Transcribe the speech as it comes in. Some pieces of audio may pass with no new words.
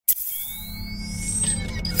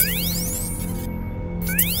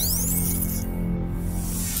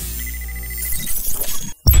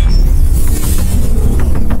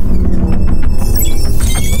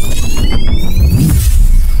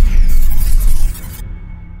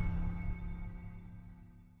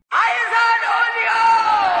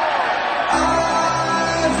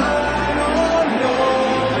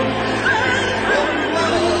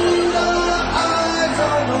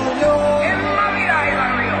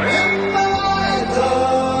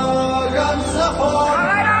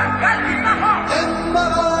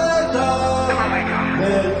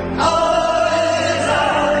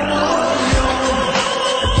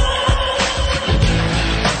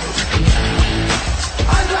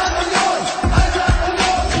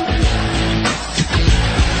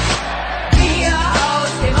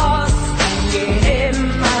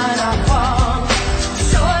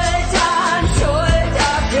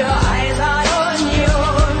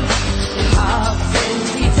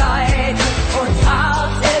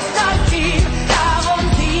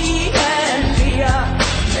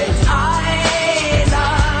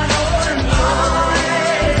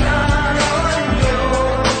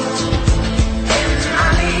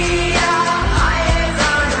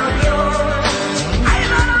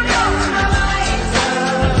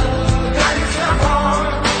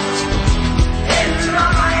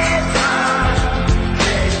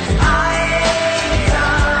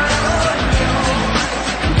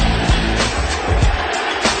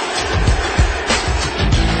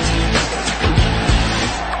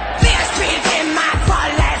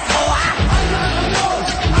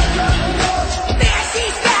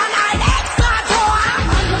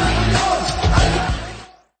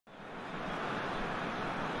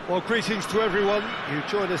Well, greetings to everyone. You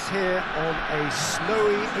join us here on a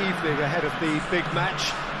snowy evening ahead of the big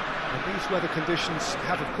match. And these weather conditions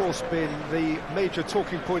have, of course, been the major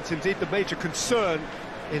talking points, indeed the major concern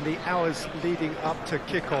in the hours leading up to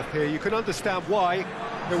kick-off here. You can understand why.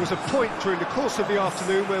 There was a point during the course of the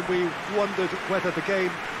afternoon when we wondered whether the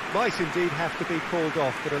game might indeed have to be called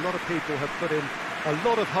off, but a lot of people have put in a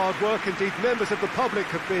lot of hard work. Indeed, members of the public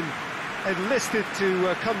have been enlisted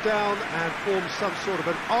to come down and form some sort of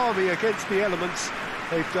an army against the elements.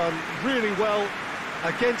 They've done really well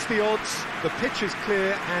against the odds. The pitch is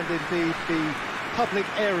clear, and indeed the public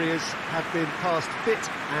areas have been passed fit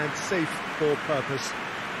and safe for purpose.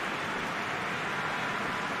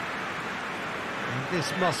 And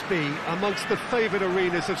this must be amongst the favoured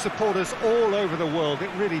arenas of supporters all over the world.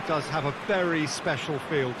 It really does have a very special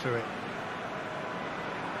feel to it.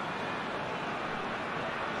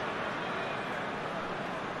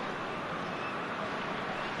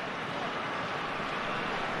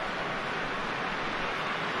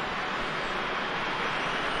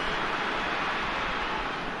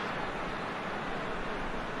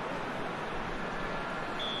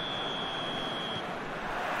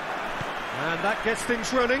 And that gets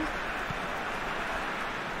things running.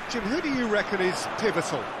 Jim, who do you reckon is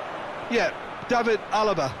pivotal? Yeah, David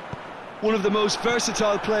Alaba, one of the most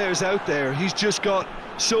versatile players out there. He's just got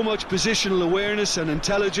so much positional awareness and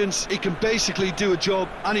intelligence. He can basically do a job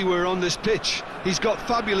anywhere on this pitch. He's got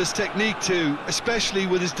fabulous technique too, especially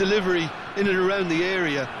with his delivery in and around the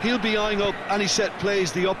area. He'll be eyeing up any set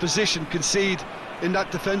plays the opposition concede in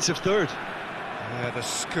that defensive third. Yeah, the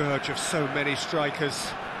scourge of so many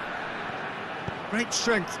strikers. Great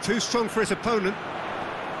strength, too strong for his opponent.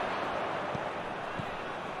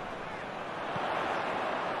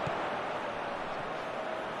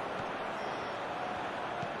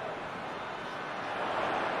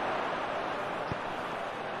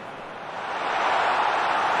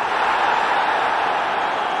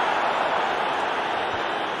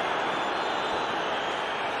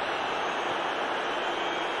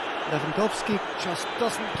 Lewandowski just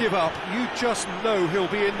doesn't give up. You just know he'll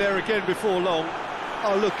be in there again before long.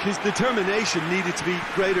 Oh look, his determination needed to be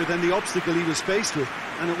greater than the obstacle he was faced with,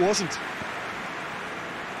 and it wasn't.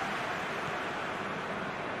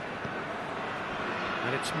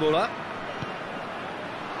 And it's Müller.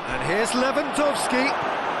 And here's Lewandowski.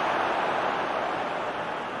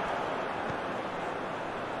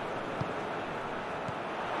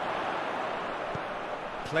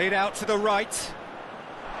 Played out to the right.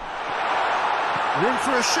 Room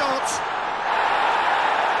for a shot.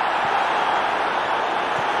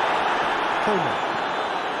 Coleman.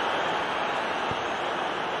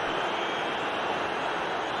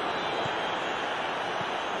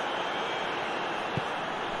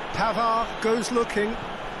 Pavard goes looking.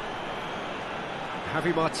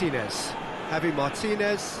 Javi Martinez. Javi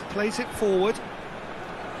Martinez plays it forward.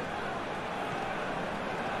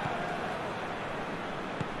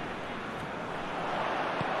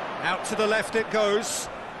 Out to the left it goes.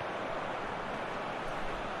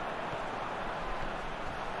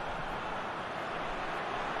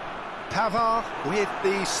 Pavard with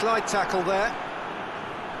the slide tackle there.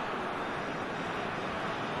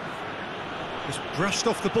 Just brushed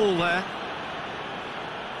off the ball there.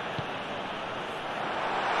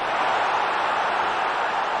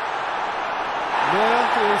 Neuer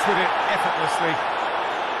deals with it effortlessly.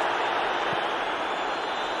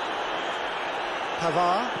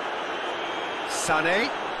 Pavard. Sané.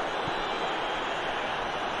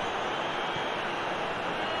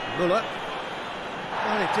 Müller.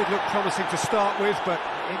 Well, it did look promising to start with, but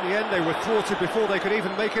in the end they were thwarted before they could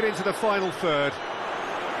even make it into the final third.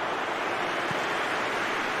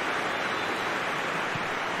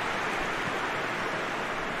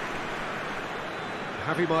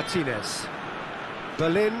 Javi Martinez.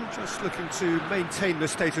 Berlin just looking to maintain the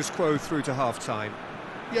status quo through to half-time.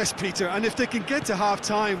 Yes, Peter, and if they can get to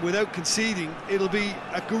half-time without conceding, it'll be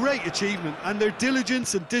a great achievement, and their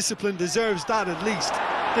diligence and discipline deserves that at least.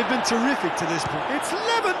 They've been terrific to this point. It's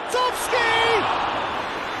Lewandowski!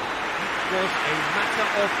 It was a matter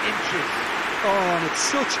of inches. Oh, and it's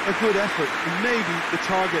such a good effort, and maybe the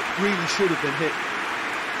target really should have been hit.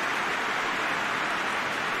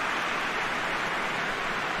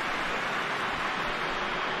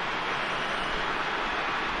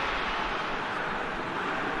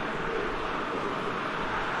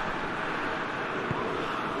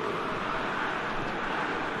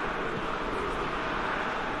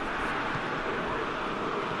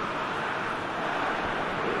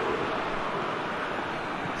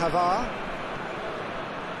 Pavard.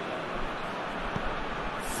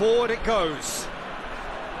 Forward it goes.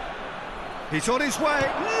 He's on his way.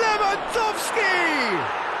 Lewandowski!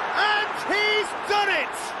 And he's done it!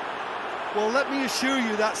 Well, let me assure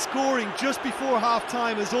you that scoring just before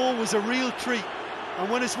half-time is always a real treat. And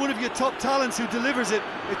when it's one of your top talents who delivers it,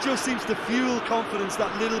 it just seems to fuel confidence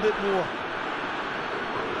that little bit more.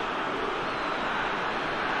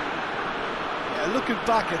 Yeah, looking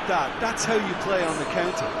back at that, that's how you play on the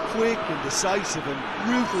counter. Quick and decisive and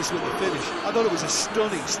ruthless with the finish. I thought it was a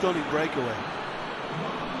stunning, stunning breakaway.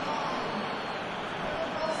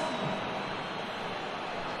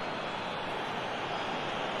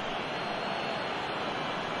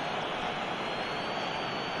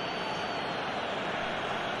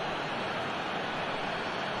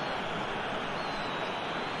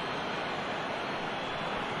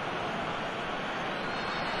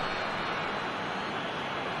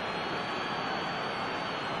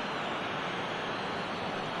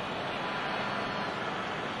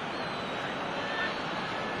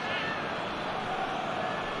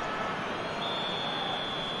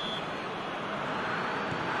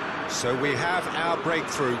 So we have our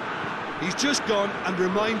breakthrough. He's just gone and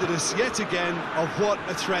reminded us yet again of what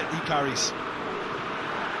a threat he carries.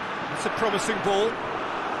 It's a promising ball.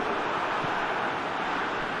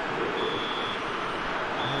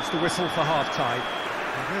 There's the whistle for half-time.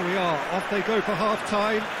 And there we are, off they go for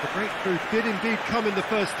half-time. The breakthrough did indeed come in the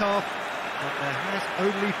first half, but there has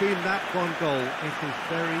only been that one goal. It is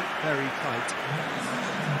very, very tight.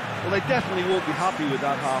 Well, they definitely won't be happy with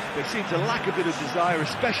that half. They seem to lack a bit of desire,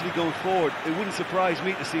 especially going forward. It wouldn't surprise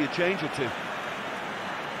me to see a change or two.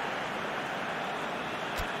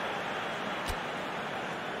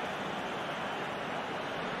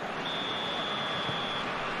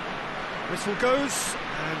 Whistle goes,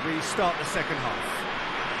 and we start the second half.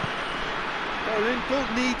 Berlin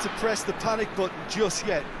don't need to press the panic button just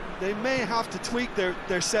yet. They may have to tweak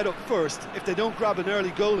their setup first. If they don't grab an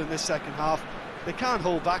early goal in this second half, they can't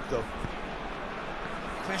hold back, though.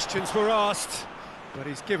 Questions were asked, but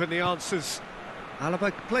he's given the answers.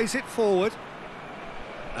 Alaba plays it forward.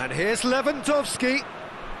 And here's Lewandowski.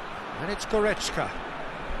 And it's Goretzka.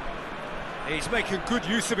 He's making good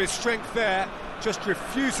use of his strength there, just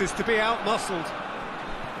refuses to be out-muscled.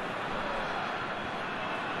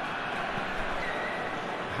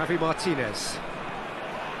 Javi Martinez.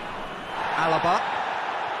 Alaba.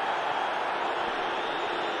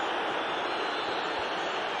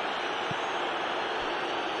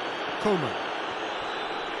 Coleman.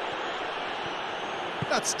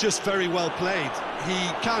 That's just very well played. He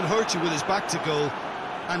can't hurt you with his back to goal,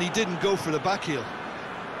 and he didn't go for the back heel.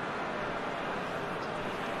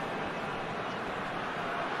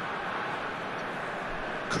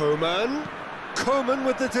 Coleman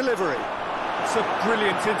with the delivery. It's a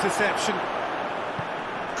brilliant interception.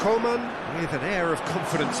 Coleman with an air of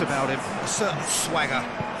confidence about him, a certain swagger.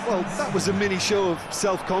 Well, that was a mini show of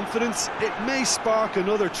self-confidence. It may spark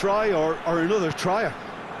another try or another trier.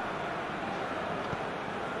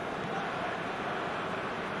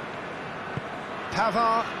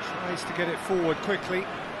 Pavard tries to get it forward quickly.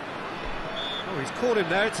 Oh, he's caught him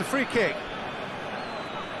there, it's a free kick.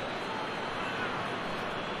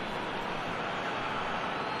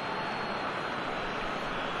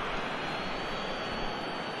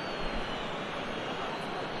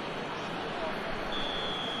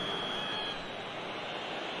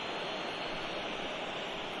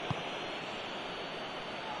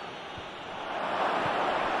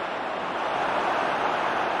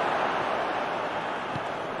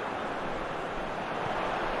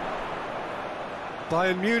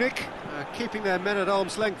 Bayern Munich keeping their men at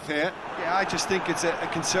arm's length here. Yeah, I just think it's a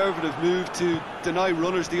conservative move to deny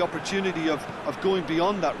runners the opportunity of going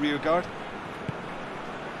beyond that rear guard.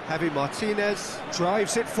 Javi Martinez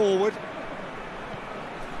drives it forward.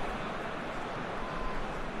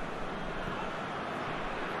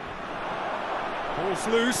 Ball's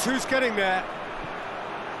loose, who's getting there?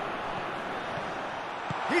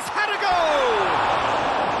 He's had a goal!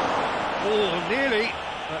 Oh, nearly.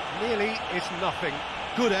 But nearly is nothing.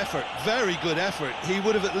 Good effort, very good effort. He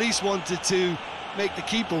would have at least wanted to make the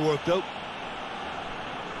keeper work, though.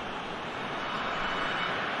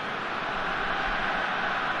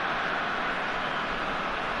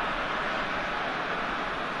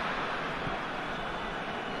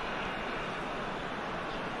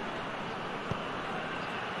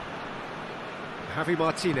 Javi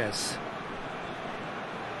Martinez.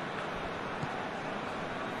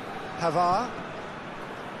 Pavard.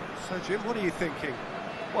 So, Jim, what are you thinking?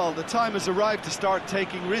 Well, the time has arrived to start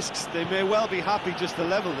taking risks. They may well be happy just to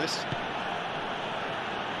level this.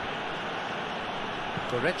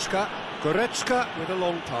 Goretzka with a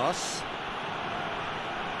long pass.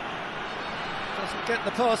 Doesn't get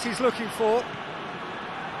the pass he's looking for.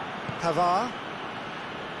 Pavard.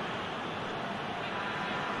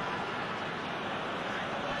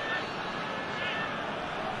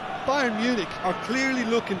 Bayern Munich are clearly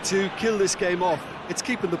looking to kill this game off. It's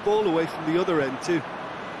keeping the ball away from the other end too.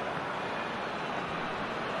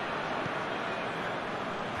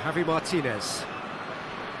 Javi Martinez.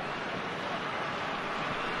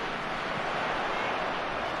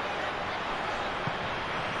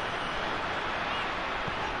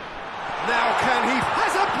 Now can he...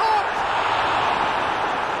 has a pop!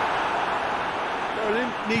 Berlin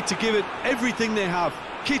need to give it everything they have,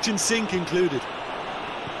 kitchen sink included.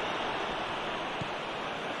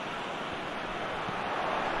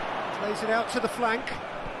 Plays it out to the flank.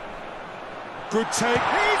 Good take.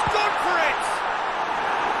 He's gone for it!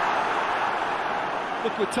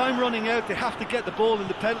 Look, with time running out, they have to get the ball in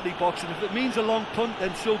the penalty box, and if it means a long punt,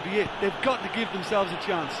 then so be it. They've got to give themselves a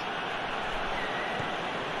chance.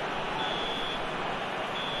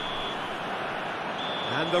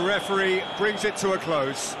 And the referee brings it to a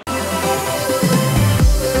close.